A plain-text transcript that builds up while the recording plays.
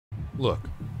Look,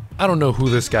 I don't know who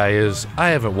this guy is, I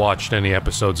haven't watched any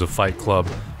episodes of Fight Club,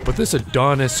 but this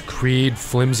Adonis, Creed,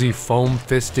 flimsy,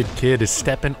 foam-fisted kid is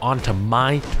stepping onto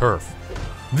my turf.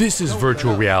 This is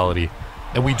virtual reality,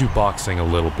 and we do boxing a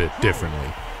little bit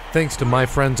differently. Thanks to my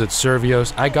friends at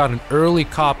Survios, I got an early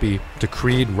copy to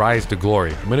Creed Rise to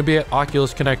Glory. I'm gonna be at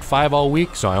Oculus Connect 5 all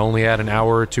week, so I only had an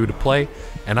hour or two to play,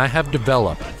 and I have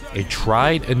developed a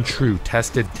tried and true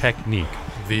tested technique.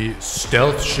 The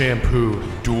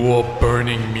StealthShampoo Dual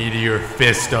Burning Meteor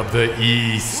Fist of the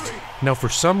East. Now for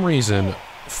some reason,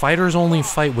 fighters only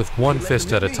fight with one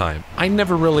fist at a time. I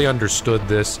never really understood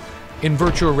this. In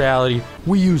virtual reality,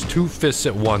 we use two fists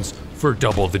at once for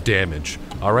double the damage,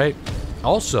 alright?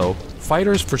 Also,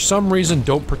 fighters for some reason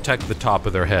don't protect the top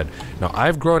of their head. Now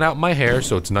I've grown out my hair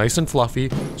so it's nice and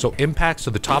fluffy, so impacts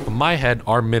to the top of my head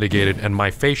are mitigated and my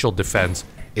facial defense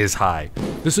is high.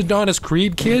 This Adonis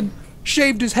Creed kid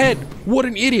shaved his head. What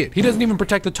an idiot. He doesn't even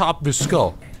protect the top of his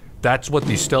skull. That's what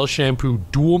the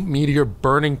StealthShampoo Dual Meteor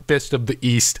Burning Fist of the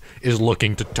East is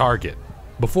looking to target.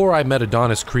 Before I met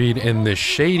Adonis Creed in this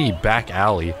shady back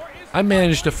alley, I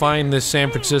managed to find this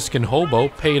San Franciscan hobo,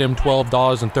 paid him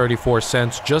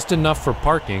 $12.34, just enough for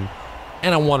parking,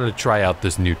 and I wanted to try out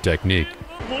this new technique.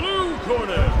 Blue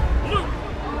corner, Luke,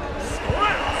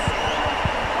 Scraps,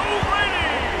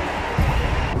 O'Reilly.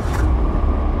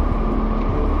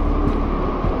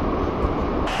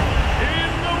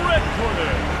 In the red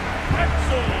corner,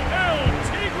 Axel El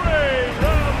Tigre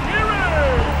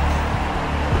Ramirez.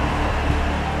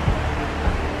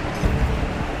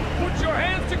 Put your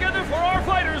hands together for our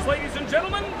fighters, ladies and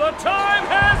gentlemen. The time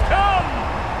has come.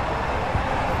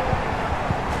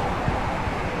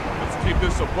 Keep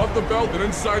this above the belt and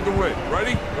inside the ring.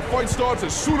 Ready? The fight starts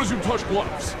as soon as you touch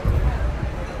gloves.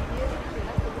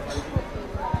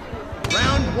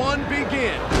 Round one,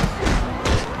 begin. 1,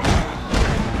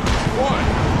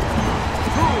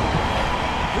 2,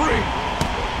 3,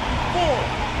 4.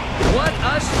 What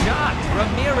a shot!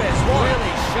 Ramirez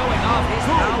really showing off his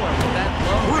power with that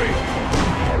blow.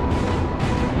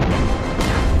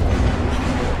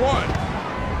 1,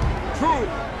 2,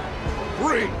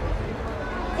 3,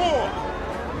 4,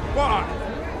 5,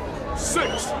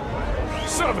 6,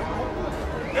 7,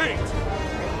 8.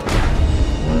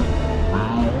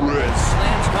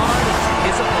 slams hard into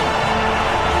his opponent.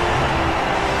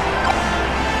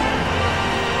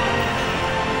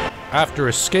 After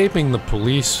escaping the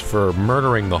police for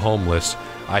murdering the homeless,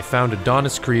 I found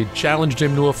Adonis Creed, challenged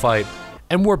him to a fight,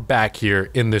 and we're back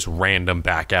here in this random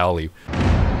back alley.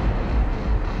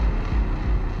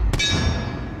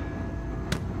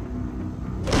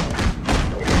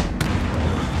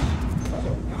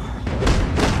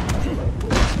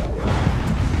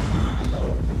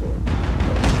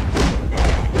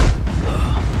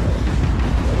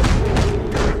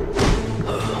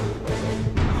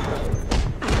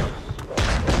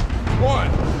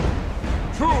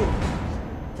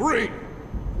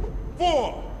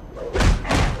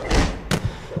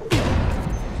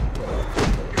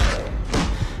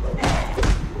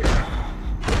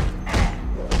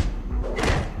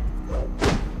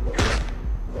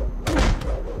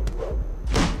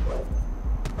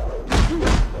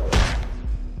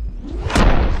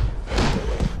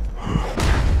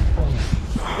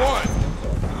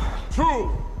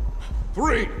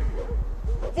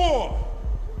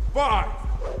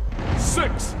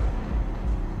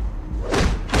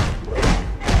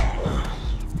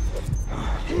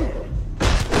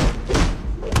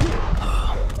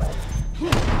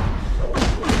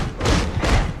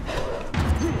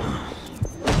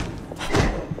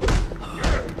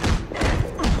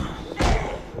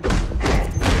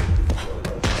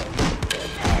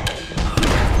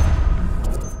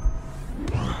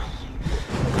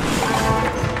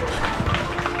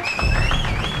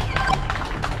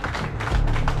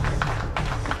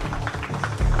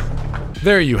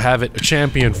 There you have it, a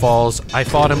champion falls. I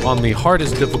fought him on the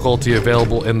hardest difficulty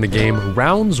available in the game.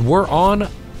 Rounds were on,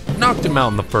 knocked him out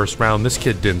in the first round. This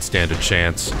kid didn't stand a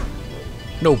chance.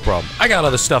 No problem. I got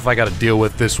other stuff I gotta deal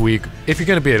with this week. If you're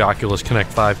gonna be at Oculus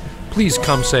Connect 5, please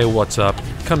come say what's up,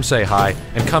 come say hi,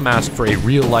 and come ask for a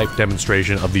real-life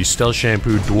demonstration of the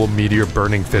StealthShampoo Dual Meteor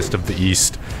Burning Fist of the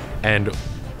East. And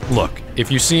look,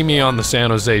 if you see me on the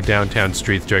San Jose downtown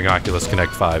streets during Oculus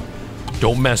Connect 5,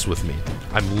 don't mess with me.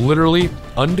 I'm literally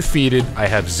undefeated, I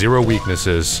have 0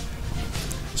 weaknesses.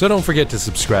 So don't forget to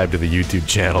subscribe to the YouTube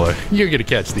channel or you're gonna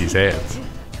catch these hands.